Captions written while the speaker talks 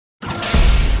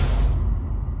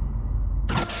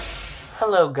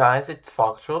Hello guys, it's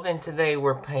Foxworld, and today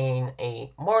we're playing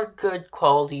a more good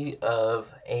quality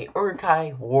of a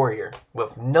Uruk warrior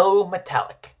with no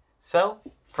metallic. So,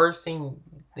 first thing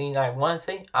I want to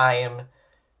say, I am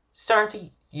starting to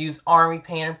use army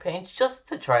painter paints just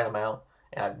to try them out,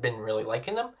 and I've been really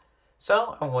liking them.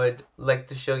 So, I would like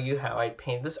to show you how I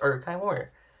paint this Uruk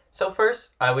warrior. So first,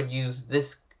 I would use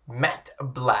this matte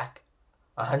black,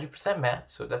 100% matte,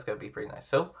 so that's going to be pretty nice.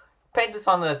 So, paint this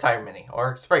on the entire mini,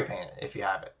 or spray paint it if you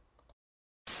have it.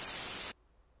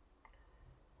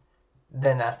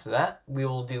 Then after that, we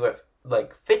will do it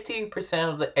like 50%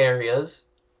 of the areas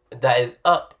that is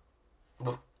up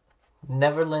with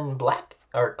Neverland Black,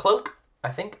 or Cloak, I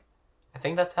think. I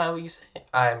think that's how you say it.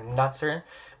 I'm not certain.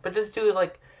 But just do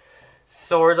like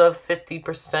sort of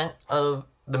 50% of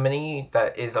the mini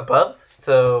that is above.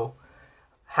 So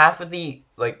half of the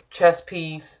like chest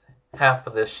piece, half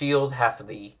of the shield, half of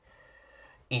the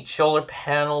each shoulder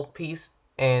panel piece,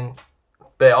 but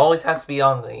it always has to be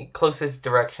on the closest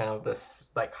direction of this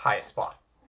like highest spot.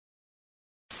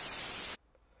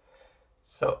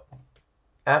 So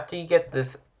after you get the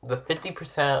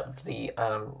 50% of the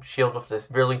shield of this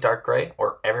really dark gray,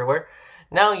 or everywhere,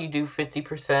 now you do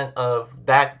 50% of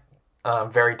that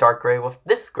very dark gray with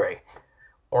this gray,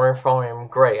 or Inform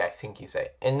gray, I think you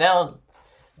say. And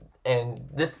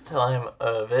this time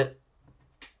of it,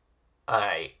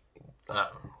 I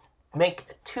make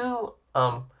two,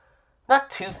 not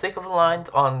too thick of lines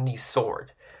on the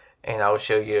sword. And I will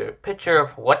show you a picture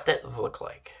of what that look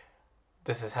like.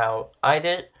 This is how I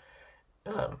did it.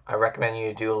 I recommend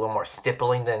you do a little more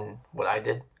stippling than what I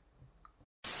did.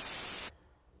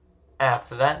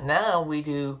 After that, now we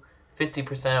do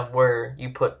 50% of where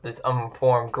you put this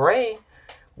unformed gray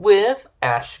with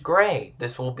ash gray.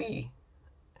 This will be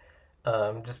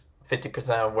just 50%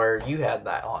 of where you had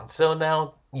that on. So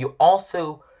now you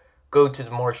also go to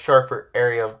the more sharper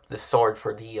area of the sword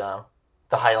for the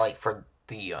highlight for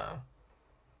the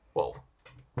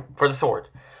for the sword.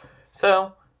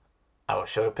 So I will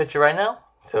show you a picture right now.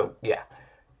 So yeah,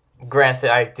 granted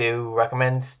I do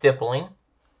recommend stippling,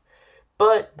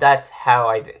 but that's how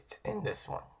I did it in this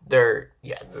one.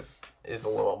 This is a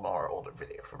little more older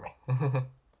video for me.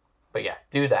 But yeah,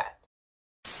 do that.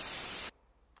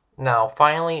 Now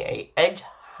finally, a edge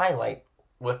highlight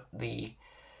with the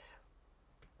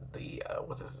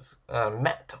what is this?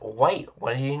 Matte white.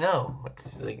 What do you know?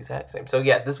 It's the exact same. So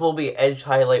yeah, this will be edge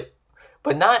highlight,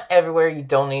 but not everywhere. You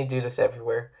don't need to do this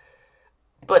everywhere.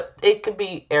 But it could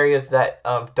be areas that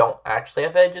don't actually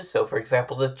have edges. So for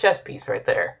example, the chest piece right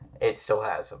there, it still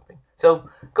has something. So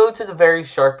go to the very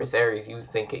sharpest areas you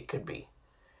think it could be.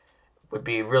 Would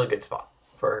be a really good spot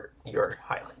for your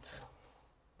highlights.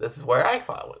 This is where I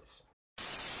thought it was.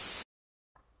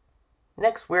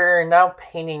 Next, we're now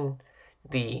painting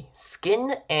the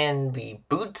skin and the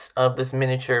boots of this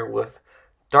miniature with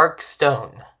dark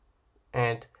stone.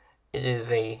 And it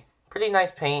is a pretty nice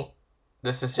paint.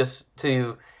 This is just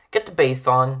to get the base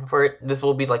on for it. This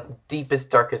will be like the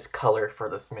deepest, darkest color for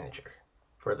this miniature.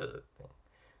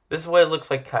 This is what it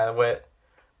looks like, kind of wet,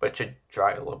 but it should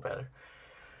dry a little better.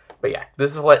 But yeah,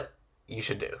 this is what you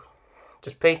should do.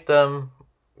 Just paint them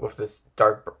with this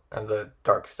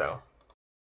dark stone.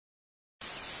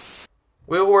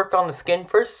 We'll work on the skin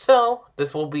first, so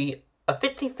this will be a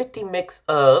 50-50 mix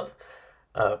of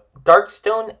dark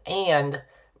stone and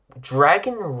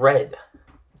dragon red,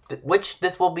 which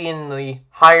this will be in the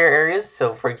higher areas.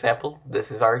 So for example, this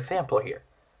is our example here.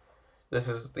 This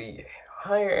is the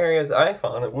higher areas I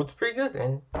found. It looks pretty good,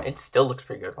 and it still looks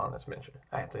pretty good on this miniature,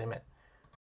 I have to admit.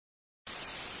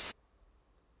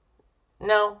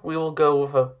 Now we will go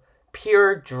with a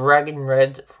pure dragon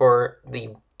red for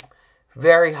the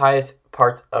very highest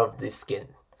parts of the skin.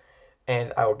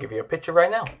 And I will give you a picture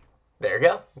right now. There you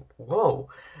go. Whoa.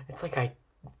 It's like I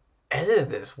edited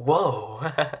this. Whoa.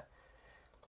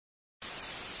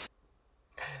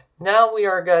 Now we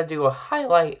are going to do a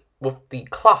highlight with the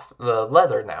cloth, the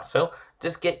leather now. So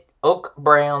just get oak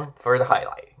brown for the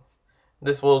highlight.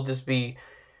 This will just be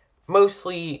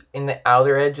mostly in the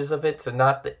outer edges of it, so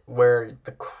not where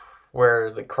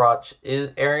the crotch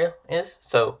area is.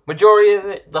 So majority of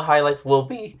it, the highlights will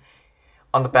be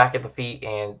on the back of the feet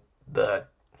and the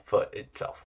foot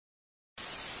itself.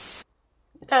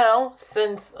 Now,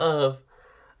 since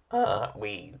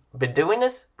we've been doing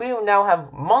this, we will now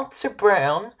have Monster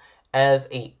Brown as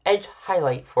a edge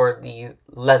highlight for the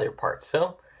leather part.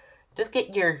 So just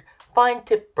get your fine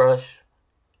tip brush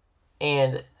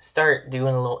and start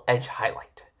doing a little edge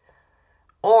highlight.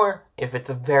 Or if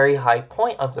it's a very high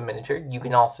point of the miniature, you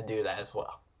can also do that as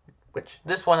well. Which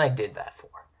this one I did that for,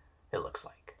 it looks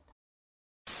like.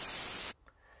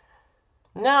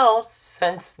 Now,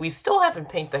 since we still haven't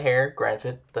painted the hair,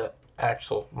 granted the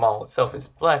actual model itself is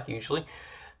black usually,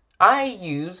 I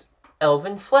use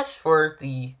elven flesh for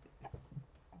the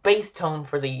base tone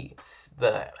for the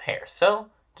hair. So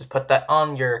just put that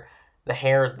on the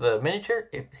hair of the miniature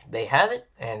if they have it,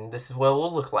 and this is what it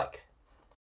will look like.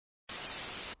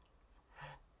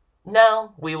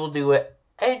 Now we will do an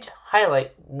edge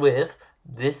highlight with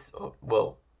this,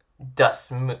 well,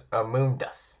 moon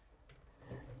dust.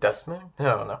 Dust moon? I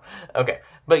don't know. Okay,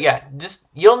 but yeah, just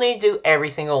you'll need to do every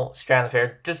single strand of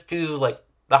hair. Just do like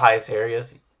the highest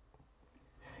areas.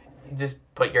 Just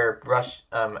put your brush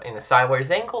in a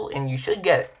sideways angle, and you should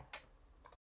get it.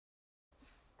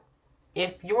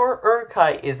 If your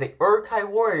Uruk is a Uruk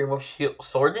warrior with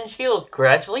sword and shield,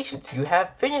 congratulations, you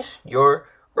have finished your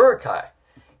Uruk.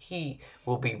 He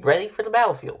will be ready for the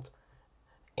battlefield.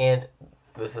 And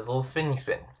this is a little spinny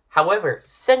spin. However,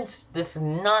 since this is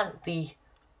not the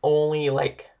only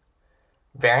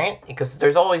variant, because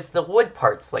there's always the wood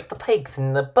parts like the pikes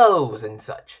and the bows and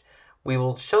such, we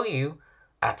will show you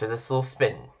after this little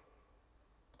spin.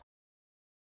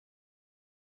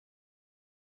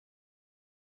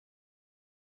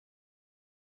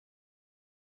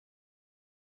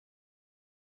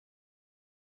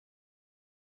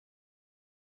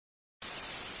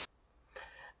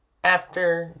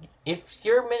 If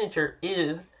your miniature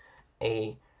is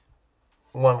a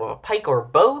one with a pike or a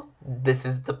bow, this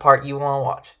is the part you want to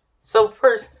watch. So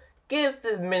first, give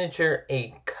this miniature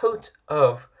a coat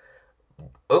of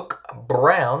oak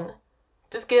brown.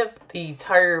 Just give the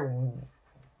entire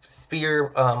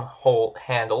spear hole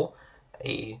handle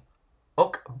a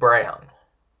oak brown.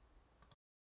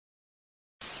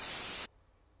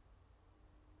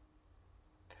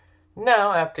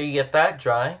 Now, after you get that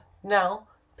dry, now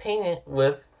paint it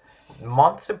with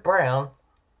monster brown,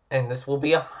 and this will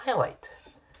be a highlight.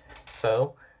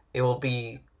 So it will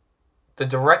be the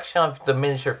direction of the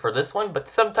miniature for this one, but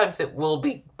sometimes it will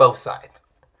be both sides.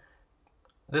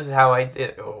 This is how I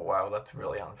did it. Oh wow, that's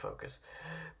really on focus.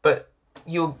 But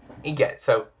you get it.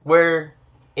 So where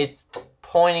it's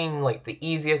pointing like the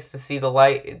easiest to see the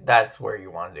light, that's where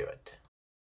you want to do it.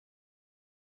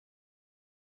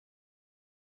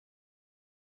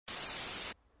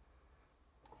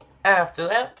 After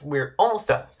that, we're almost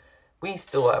done. We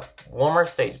still have one more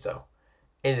stage though.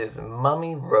 It is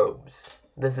mummy robes.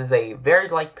 This is a very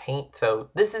light paint, so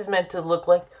this is meant to look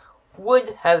like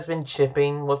wood has been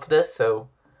chipping with this. So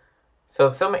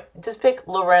just pick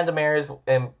little random areas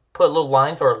and put little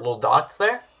lines or little dots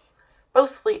there.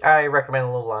 Mostly, I recommend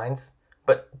little lines,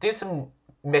 but do some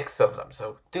mix of them.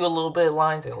 So do a little bit of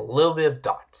lines and a little bit of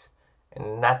dots,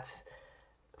 and that's,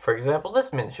 for example,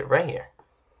 this miniature right here.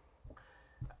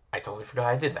 I totally forgot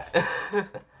I did that.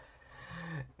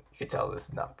 You can tell this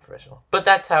is not professional. But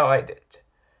that's how I did it.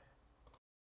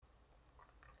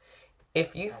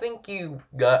 If you think you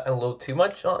got a little too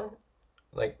much on,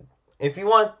 if you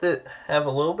want to have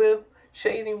a little bit of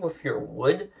shading with your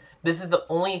wood, this is the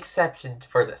only exception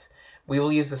for this. We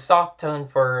will use a soft tone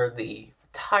for the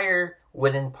entire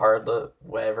wooden part of the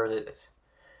whatever it is.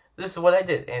 This is what I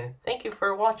did, and thank you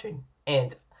for watching.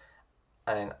 And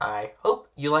I hope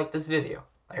you like this video.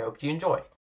 I hope you enjoy.